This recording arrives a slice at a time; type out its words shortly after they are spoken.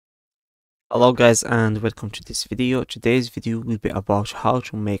Hello guys and welcome to this video. Today's video will be about how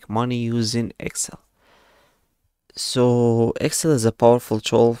to make money using Excel. So Excel is a powerful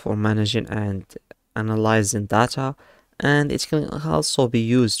tool for managing and analyzing data, and it can also be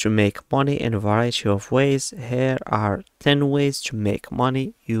used to make money in a variety of ways. Here are 10 ways to make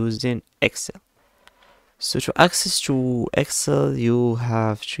money using Excel. So to access to Excel you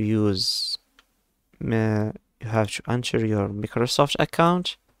have to enter your Microsoft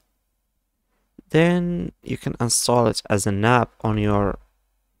account. Then you can install it as an app on your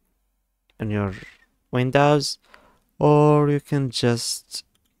Windows, or you can just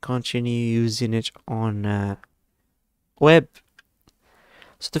continue using it on web.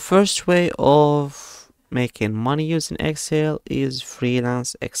 So the first way of making money using Excel is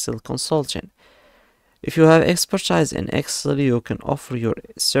freelance Excel consulting. If you have expertise in Excel, you can offer your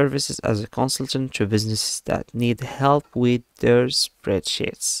services as a consultant to businesses that need help with their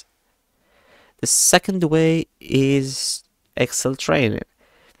spreadsheets. The second way is Excel training.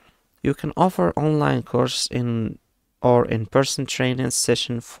 You can offer online course or in-person training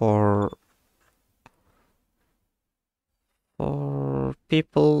session for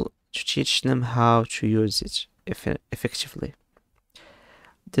people to teach them how to use it effectively.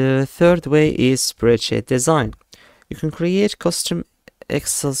 The third way is spreadsheet design. You can create custom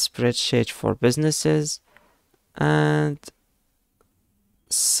Excel spreadsheet for businesses and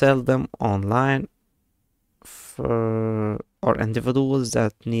sell them online or individuals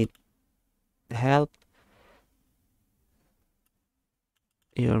that need help.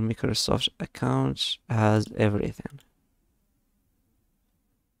 Your Microsoft account has everything.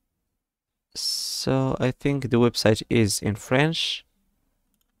 So I think the website is in French.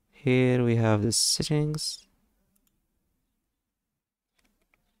 Here we have the settings,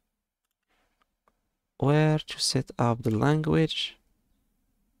 where to set up the language.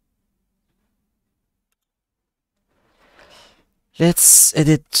 Let's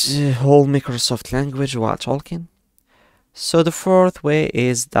edit the whole Microsoft language while talking. So the fourth way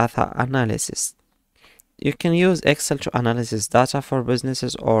is data analysis. You can use Excel to analyze data for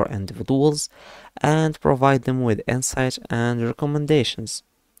businesses or individuals and provide them with insight and recommendations.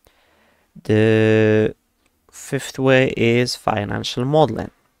 The fifth way is financial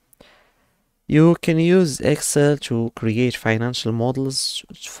modeling. You can use Excel to create financial models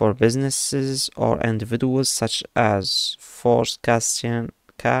for businesses or individuals, such as forecasting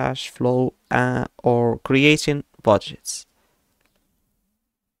cash flow or creating budgets.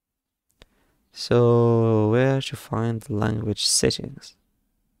 So where to find the language settings?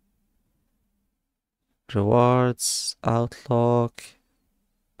 Rewards, Outlook,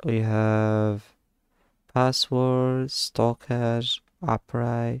 we have passwords, stockage,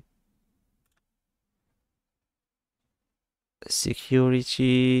 Opera,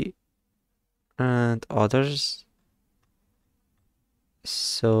 security, and others.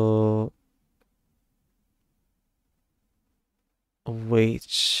 So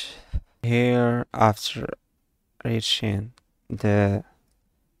wait here. After reaching the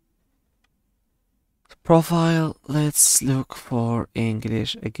profile, let's look for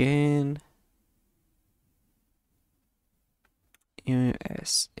English again.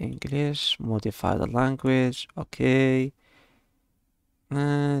 US English, modify the language, okay.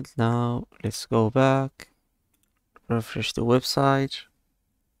 And now let's go back, refresh the website,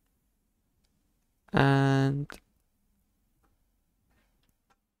 and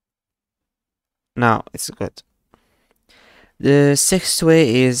now it's good. The sixth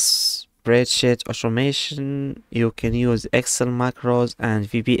way is spreadsheet automation. You can use Excel macros and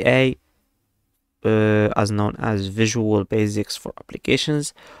VBA, as known as Visual Basics for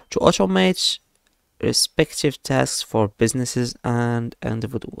applications, to automate respective tasks for businesses and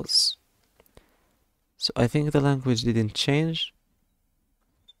individuals. So I think the language didn't change,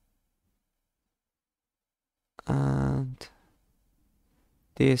 and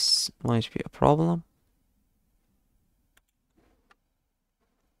this might be a problem.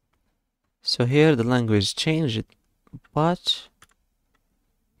 So here the language changed, but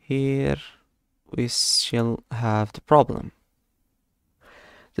here we still have the problem.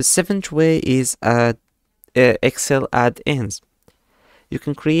 The seventh way is Excel add-ins. You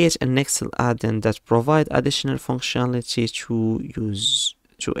can create an Excel add-in that provide additional functionality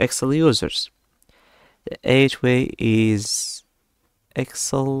to Excel users. The eighth way is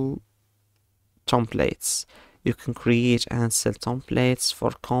Excel templates. You can create and sell templates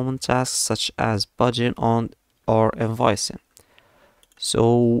for common tasks such as budgeting or invoicing.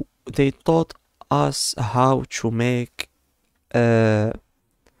 So they taught us how to make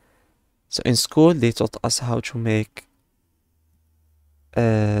so in school they taught us how to make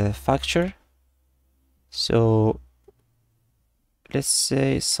facture So let's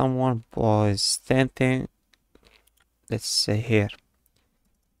say someone buys 10 things. Let's say here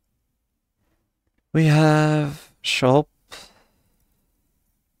we have shop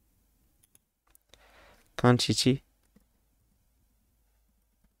quantity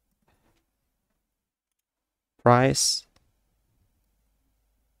price.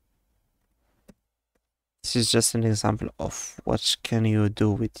 This is just an example of what can you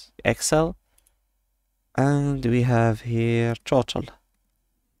do with Excel. And we have here total.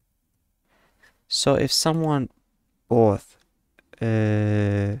 So if someone bought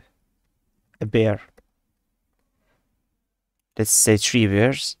a bear, let's say 3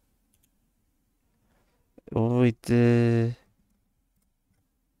 bears with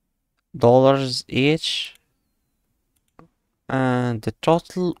dollars each, and the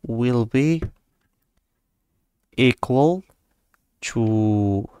total will be equal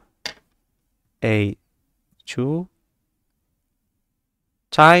to a 2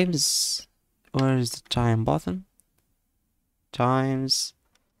 times, where is the time button, times,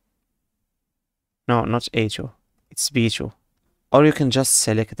 no, not A2, it's B2, or you can just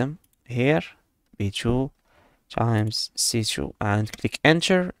select them here, B2 times C2, and click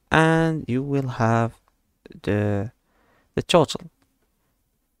enter, and you will have the total.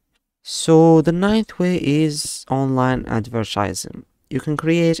 So the ninth way is online advertising. You can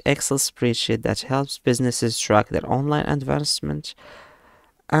create Excel spreadsheet that helps businesses track their online advancement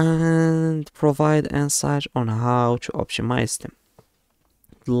and provide insight on how to optimize them.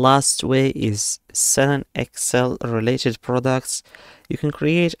 The last way is selling Excel related products. You can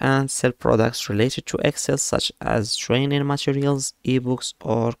create and sell products related to Excel, such as training materials, ebooks,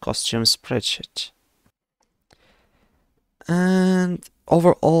 or custom spreadsheet. And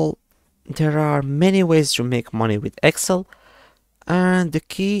overall, there are many ways to make money with Excel, and the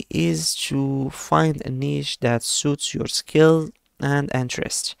key is to find a niche that suits your skill and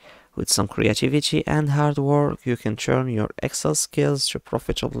interest. With some creativity and hard work, you can turn your Excel skills to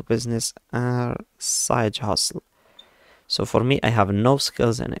profitable business or side hustle. So for me, I have no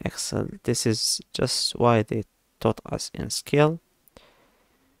skills in Excel. This is just why they taught us in skill.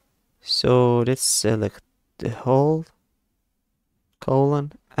 So let's select the whole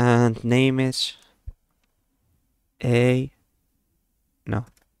colon and name it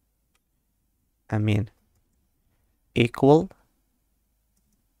equal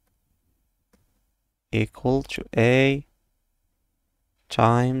to A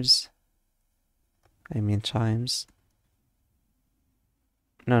times,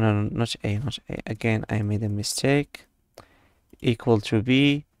 no, not A, again, I made a mistake, equal to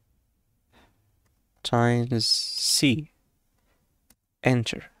B times C,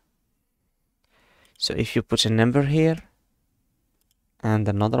 enter. So if you put a number here and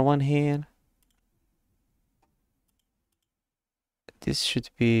another one here, this should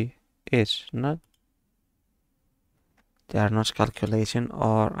be it, not, they are not calculating,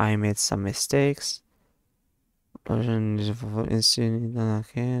 or I made some mistakes.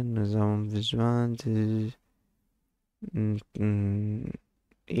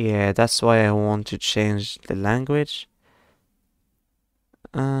 Yeah, that's why I want to change the language,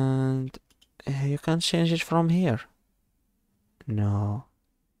 and you can change it from here. No.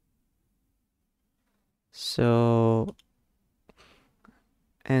 So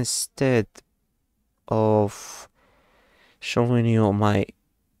instead of showing you my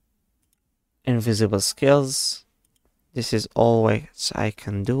invisible skills, this is all what I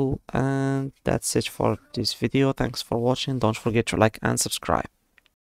can do, and that's it for this video. Thanks for watching. Don't forget to like and subscribe.